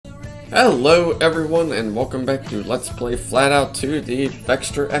Hello everyone and welcome back to Let's Play FlatOut 2, the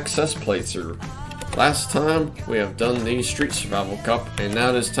Vexter XS playthrough. Last time we have done the Street Survival Cup and now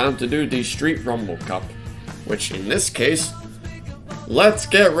it is time to do the Street Rumble Cup. Which in this case, let's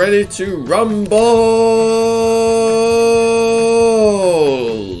get ready to rumble!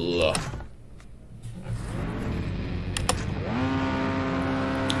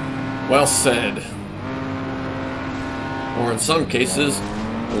 Well said. Or in some cases,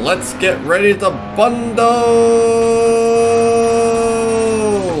 let's get ready to bundle!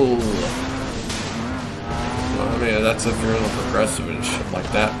 Well, I mean, that's if you're in the progressive and shit like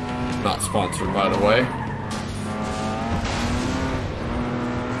that. Not sponsored, by the way.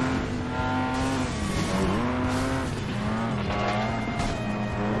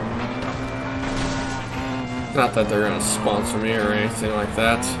 Not that they're gonna sponsor me or anything like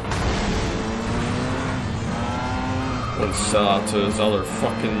that. Would sell out to his other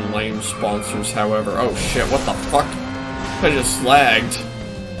fucking lame sponsors, however. Oh shit, what the fuck? I just lagged.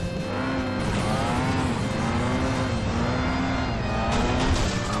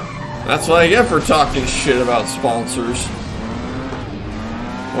 That's what I get for talking shit about sponsors.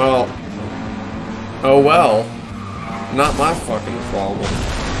 Well, oh well. Not my fucking problem.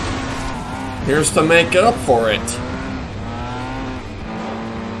 Here's to make up for it.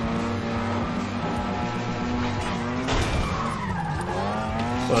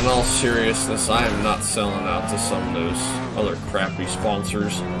 But in all seriousness, I am not selling out to some of those other crappy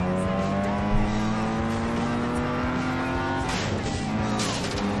sponsors.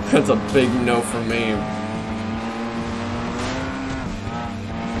 That's a big no for me.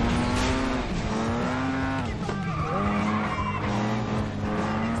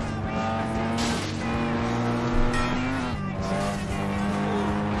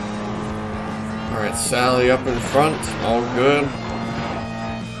 Alright, Sally up in front, all good.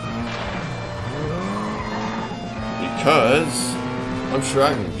 Because I'm sure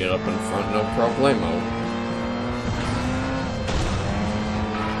I can get up in front, no problemo.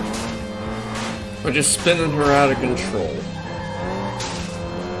 We're just spinning her out of control.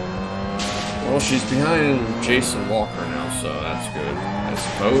 Well, she's behind Jason Walker now, so that's good, I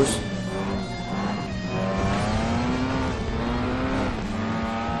suppose.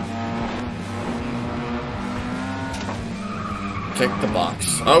 Take the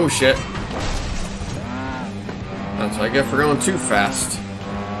box. Oh shit. That's what I get for going too fast.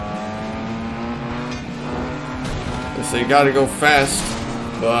 They say you gotta go fast,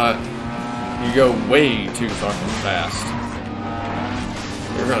 but you go way too fucking fast.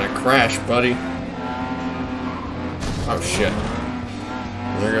 You're gonna crash, buddy. Oh shit.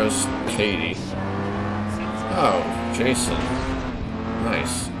 There goes Katie. Oh, Jason.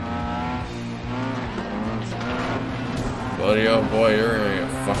 Nice. Buddy, oh boy, you're gonna get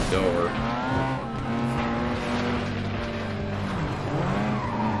fucked over.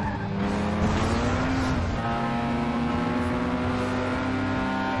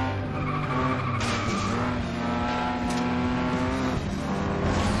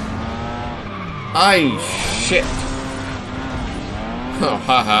 Ay, shit. Oh,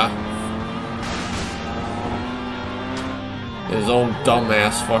 haha. His own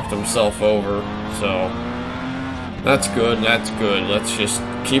dumbass fucked himself over, so that's good, that's good. Let's just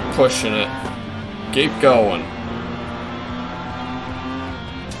keep pushing it. Keep going.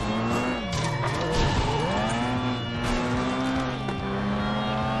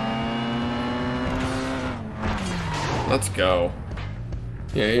 Let's go.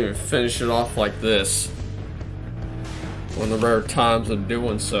 Yeah, even finish it off like this. One of the rare times of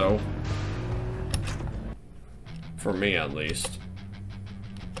doing so. For me, at least.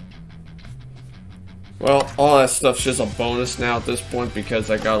 Well, all that stuff's just a bonus now at this point because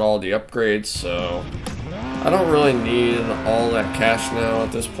I got all the upgrades, so I don't really need all that cash now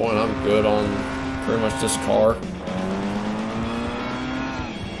at this point. I'm good on pretty much this car.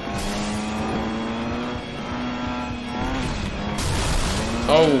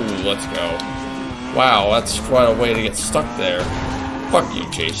 Oh, let's go. Wow, that's quite a way to get stuck there. Fuck you,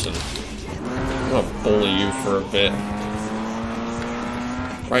 Jason. I'm gonna bully you for a bit.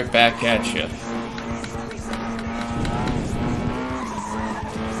 Right back at you.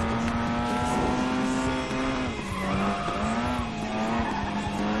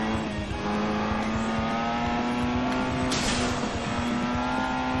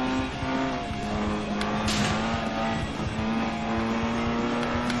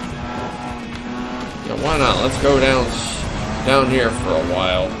 Why not? Let's go down here for a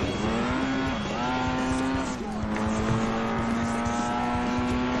while.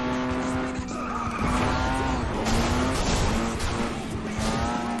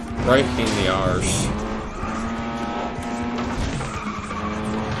 Right in the arse.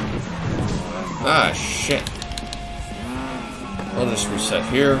 Ah, shit. I'll just reset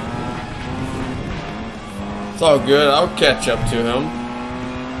here. It's all good. I'll catch up to him.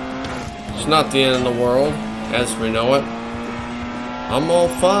 It's not the end of the world, as we know it. I'm all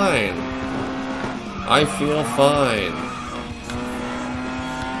fine. I feel fine.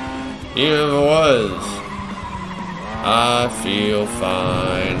 Even if it was, I feel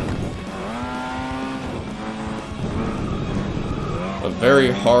fine. A very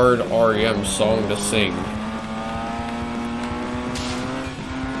hard REM song to sing.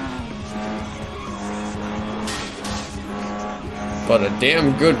 But a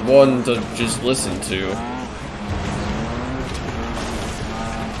damn good one to just listen to.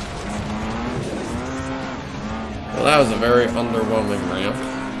 Well, that was a very underwhelming ramp.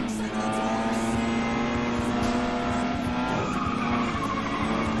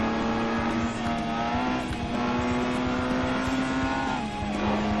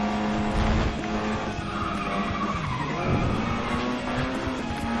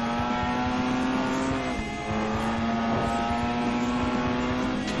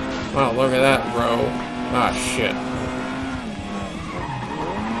 Wow, look at that row. Ah, shit.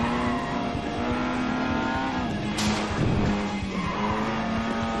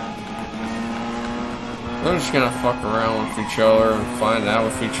 They're just gonna fuck around with each other and find out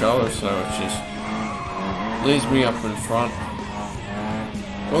with each other, so it just leaves me up in front.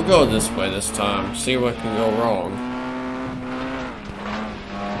 We'll go this way this time, see what can go wrong.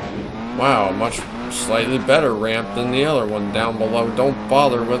 Wow, a much slightly better ramp than the other one down below. Don't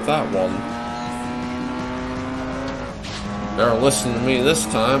bother with that one. Better listen to me this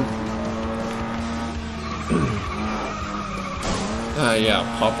time. Ah, yeah,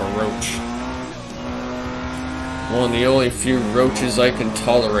 Papa Roach. One of the only few roaches I can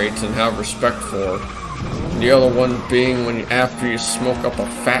tolerate and have respect for. The other one being when after you smoke up a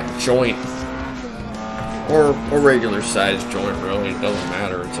fat joint. Or a regular sized joint, really. It doesn't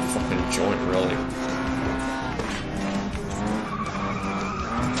matter. It's a fucking joint, really.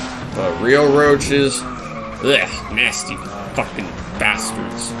 But real roaches, ugh, nasty fucking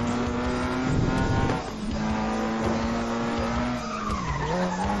bastards.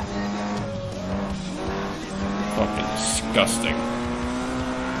 Fucking disgusting.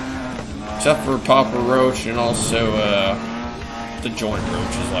 Except for Papa Roach and also the joint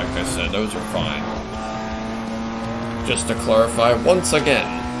roaches, like I said, those are fine. Just to clarify once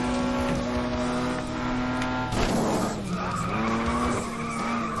again.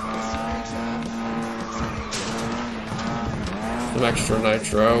 Some extra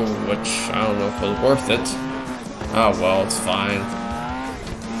nitro, which I don't know if it was worth it. Oh well, it's fine.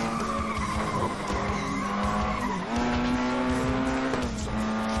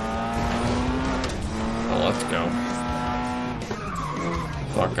 Well, let's go.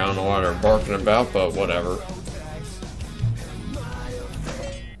 Fuck, I don't know what they're barking about, but whatever.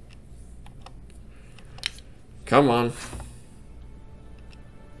 Come on.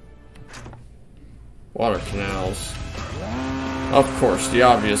 Water canals. Of course, the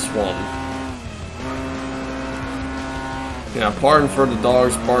obvious one. Yeah, pardon for the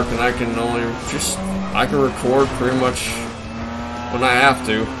dogs barking. I can record pretty much when I have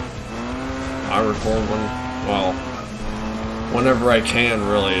to. I record whenever I can,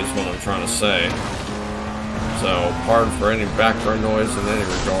 really, is what I'm trying to say. So, pardon for any background noise in any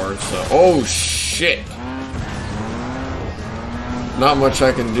regard. So, oh shit! Not much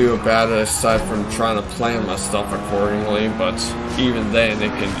I can do about it aside from trying to plan my stuff accordingly, but even then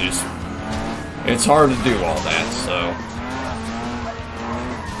it can just... It's hard to do all that, so...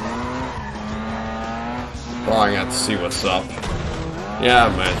 Probably got to see what's up. Yeah,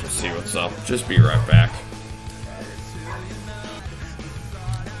 I might as well see what's up. Just be right back.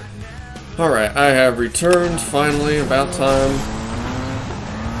 Alright, I have returned, finally, about time.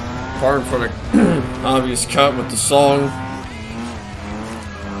 Pardon for the obvious cut with the song.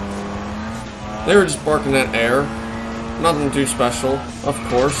 They were just barking at air. Nothing too special, of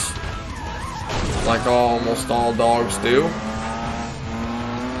course. Like almost all dogs do.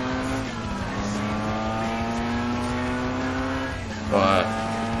 But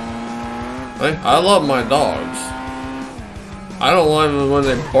I love my dogs. I don't like them when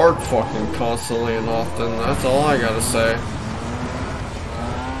they bark fucking constantly and often. That's all I gotta say.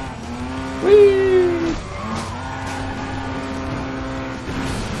 Whee!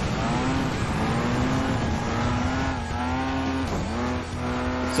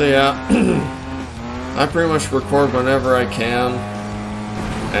 So yeah, I pretty much record whenever I can,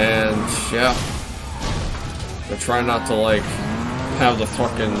 and yeah, I try not to like have the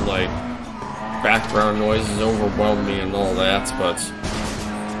fucking, like, background noises overwhelm me and all that, but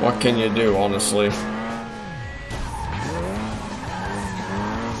what can you do, honestly?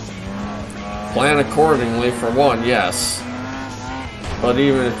 Plan accordingly, for one, yes. But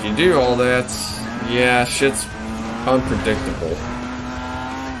even if you do all that, yeah, shit's unpredictable.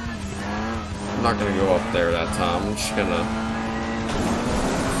 I'm not gonna go up there that time. I'm just gonna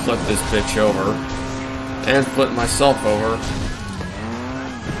flip this bitch over. And flip myself over.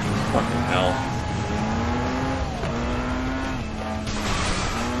 Fucking hell.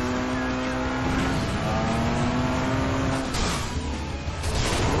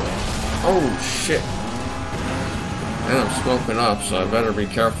 Oh shit. And I'm smoking up, so I better be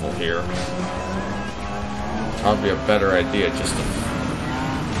careful here. Probably a better idea just to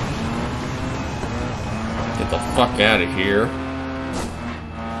get the fuck out of here.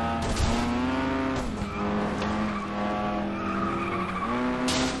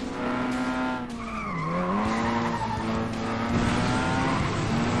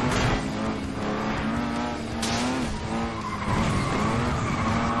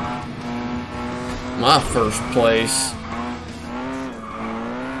 My first place.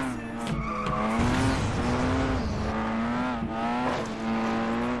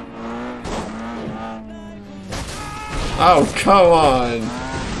 Oh, come on.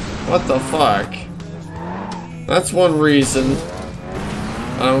 What the fuck? That's one reason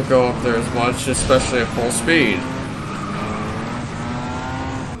I don't go up there as much, especially at full speed.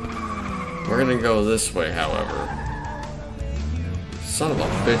 We're gonna go this way, however. Son of a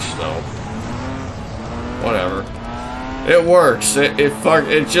bitch, though. Whatever. It works.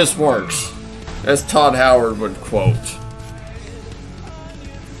 It just works. As Todd Howard would quote.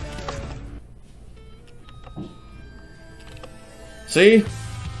 See?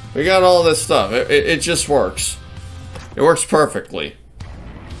 We got all this stuff. It just works. It works perfectly.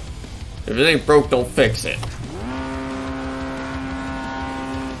 If it ain't broke, don't fix it.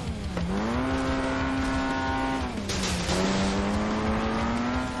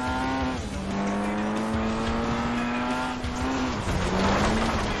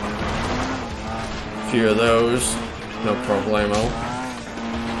 Few of those, no problemo.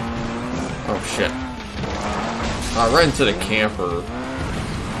 Oh shit. I ran into the camper.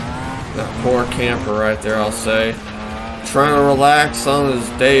 That poor camper right there, I'll say. Trying to relax on his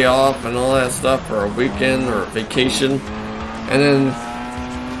day off and all that stuff, or a weekend or a vacation. And then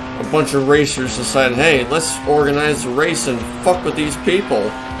a bunch of racers decided, hey, let's organize a race and fuck with these people.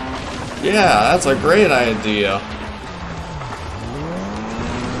 Yeah, that's a great idea.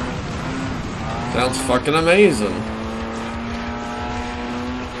 Sounds fucking amazing.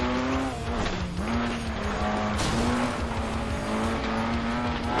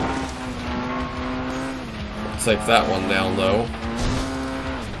 Take that one down, though.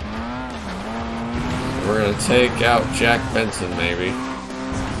 We're gonna take out Jack Benson, maybe.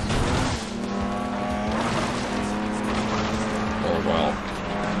 Oh well.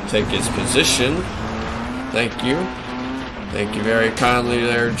 Take his position. Thank you. Thank you very kindly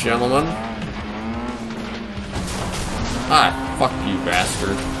there, gentlemen. Ah, fuck you,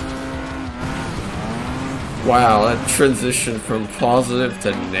 bastard. Wow, that transition from positive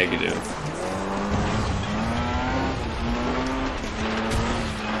to negative.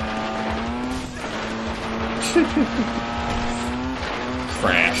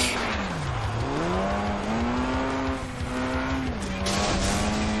 Crash.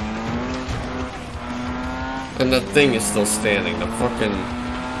 And the thing is still standing. The fucking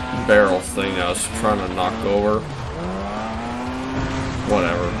barrel thing I was trying to knock over.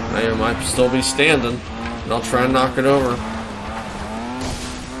 Whatever. It might still be standing. And I'll try and knock it over.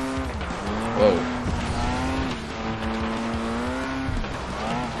 Whoa.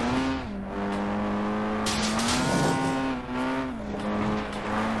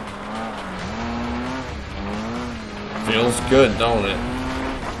 Feels good, don't it?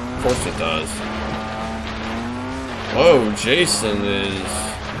 Of course it does. Whoa, Jason is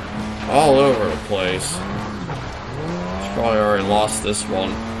all over the place. He's probably already lost this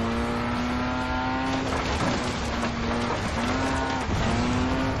one.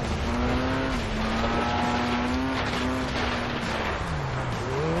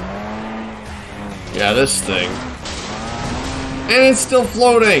 Yeah, this thing. And it's still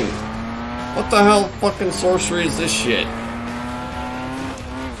floating! What the hell fucking sorcery is this shit?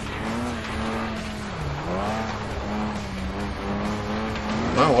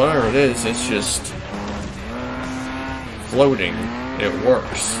 Well, whatever it is, it's just floating. It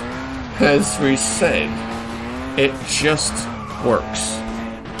works. As we said, it just works.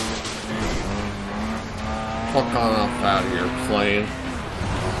 fuck on off out of here, plane.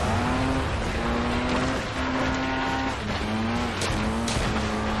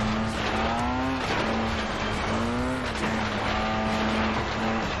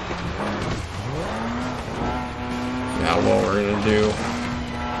 Now what we're gonna do.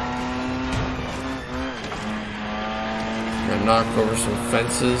 Gonna knock over some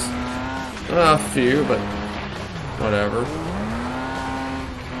fences. A few, but whatever.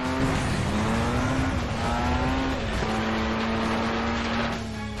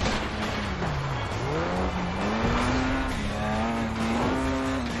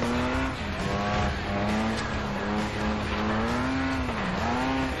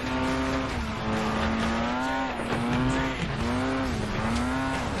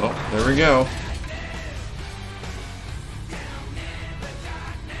 Oh, there we go.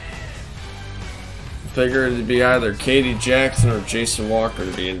 Figured it'd be either Katie Jackson or Jason Walker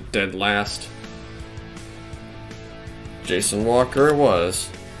to be in dead last. Jason Walker it was.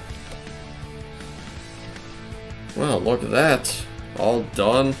 Well, look at that. All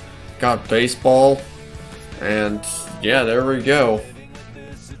done. Got baseball. And yeah, there we go.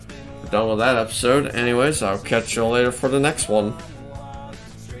 We're done with that episode. Anyways, I'll catch you later for the next one.